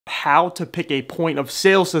how to pick a point of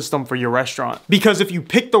sale system for your restaurant. Because if you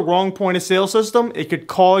pick the wrong point of sale system, it could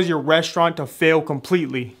cause your restaurant to fail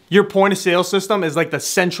completely. Your point of sale system is like the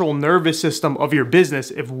central nervous system of your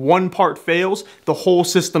business. If one part fails, the whole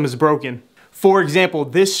system is broken. For example,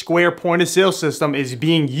 this Square point of sale system is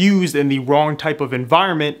being used in the wrong type of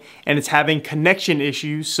environment and it's having connection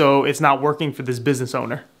issues, so it's not working for this business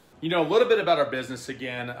owner. You know, a little bit about our business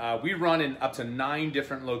again. We run in up to 9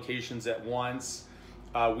 different locations at once.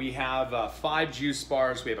 We have 5 juice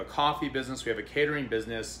bars, we have a coffee business, we have a catering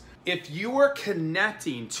business. If you are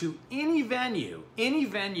connecting to any venue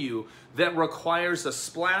that requires a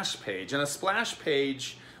splash page, and a splash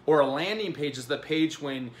page or a landing page is the page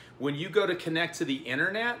when you go to connect to the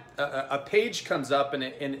internet, a page comes up and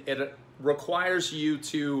it requires you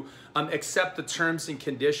to accept the terms and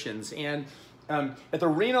conditions. And at the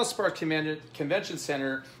Reno Spark Convention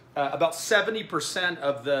Center, about 70%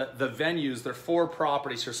 of the venues, there are 4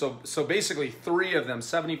 properties here, so basically 3 of them,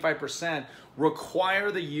 75%,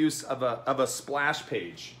 require the use of a splash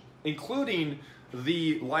page, including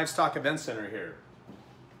the Livestock Event Center here.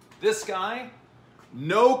 This guy,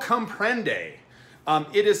 no comprende.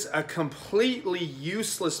 It is a completely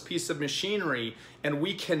useless piece of machinery, and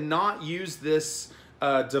we cannot use this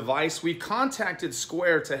device. We've contacted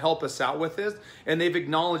Square to help us out with this, and they've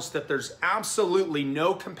acknowledged that there's absolutely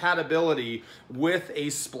no compatibility with a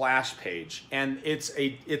splash page, and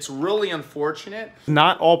it's really unfortunate.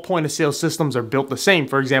 Not all point of sale systems are built the same.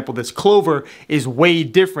 For example, this Clover is way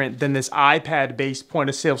different than this iPad-based point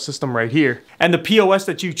of sale system right here. And the POS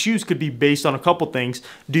that you choose could be based on a couple things.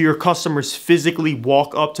 Do your customers physically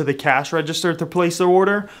walk up to the cash register to place their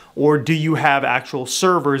order, or do you have actual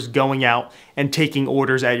servers going out and taking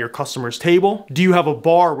orders at your customer's table? Do you have a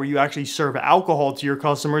bar where you actually serve alcohol to your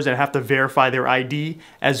customers and have to verify their ID,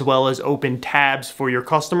 as well as open tabs for your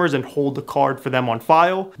customers and hold the card for them on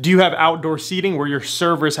file? Do you have outdoor seating where your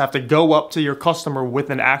servers have to go up to your customer with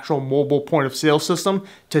an actual mobile point of sale system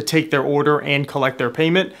to take their order and collect their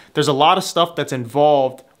payment? There's a lot of stuff that's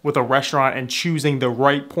involved with a restaurant and choosing the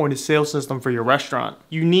right point of sale system for your restaurant.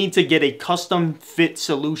 You need to get a custom fit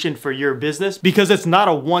solution for your business because it's not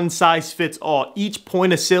a one size fits all. Each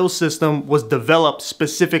point of sale system was developed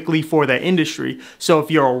specifically for that industry. So if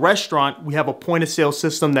you're a restaurant, we have a point of sale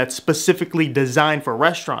system that's specifically designed for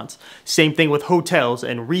restaurants. Same thing with hotels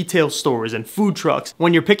and retail stores and food trucks.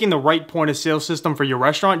 When you're picking the right point of sale system for your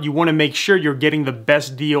restaurant, you want to make sure you're getting the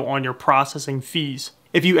best deal on your processing fees.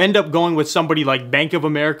 If you end up going with somebody like Bank of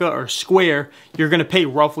America or Square, you're gonna pay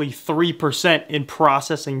roughly 3% in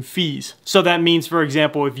processing fees. So that means, for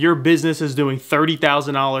example, if your business is doing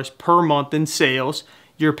 $30,000 per month in sales,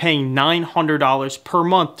 you're paying $900 per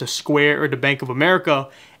month to Square or to Bank of America,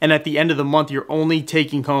 and at the end of the month, you're only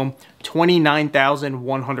taking home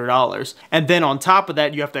 $29,100. And then on top of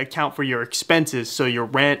that, you have to account for your expenses, so your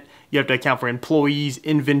rent, you have to account for employees,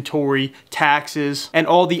 inventory, taxes, and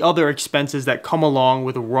all the other expenses that come along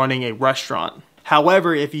with running a restaurant.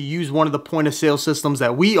 However, if you use one of the point of sale systems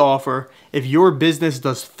that we offer, if your business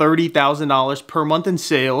does $30,000 per month in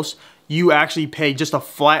sales, you actually pay just a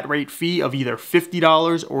flat rate fee of either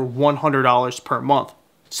 $50 or $100 per month.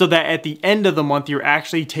 So that at the end of the month, you're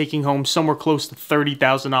actually taking home somewhere close to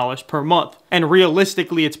 $30,000 per month. And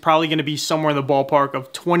realistically, it's probably gonna be somewhere in the ballpark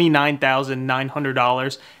of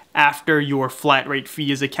 $29,900 after your flat rate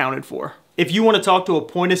fee is accounted for. If you want to talk to a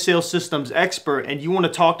point of sale systems expert and you want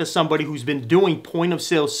to talk to somebody who's been doing point of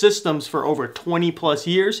sale systems for over 20 plus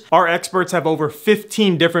years, our experts have over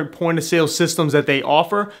 15 different point of sale systems that they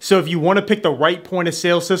offer. So if you want to pick the right point of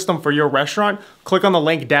sale system for your restaurant, click on the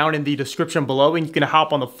link down in the description below and you can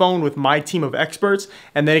hop on the phone with my team of experts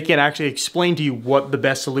and then it can actually explain to you what the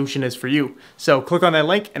best solution is for you. So click on that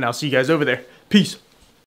link and I'll see you guys over there. Peace.